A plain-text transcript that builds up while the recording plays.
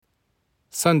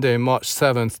Sunday, March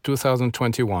 7th,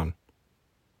 2021.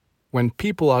 When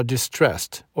people are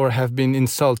distressed or have been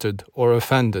insulted or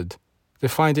offended, they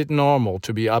find it normal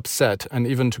to be upset and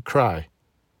even to cry.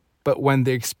 But when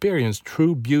they experience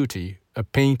true beauty, a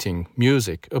painting,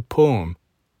 music, a poem,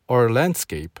 or a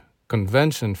landscape,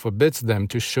 convention forbids them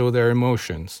to show their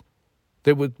emotions.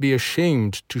 They would be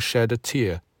ashamed to shed a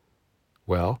tear.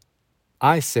 Well,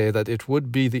 I say that it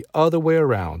would be the other way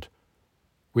around.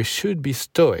 We should be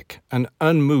stoic and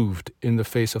unmoved in the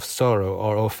face of sorrow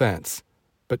or offense,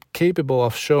 but capable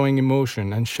of showing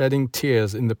emotion and shedding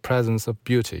tears in the presence of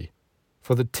beauty.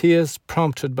 For the tears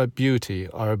prompted by beauty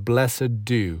are a blessed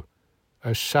dew,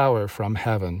 a shower from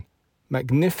heaven,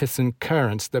 magnificent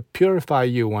currents that purify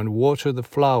you and water the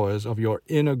flowers of your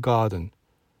inner garden.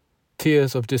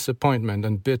 Tears of disappointment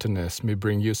and bitterness may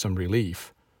bring you some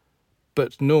relief,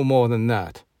 but no more than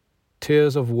that.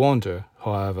 Tears of wonder,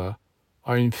 however,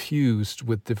 are infused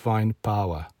with divine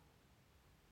power.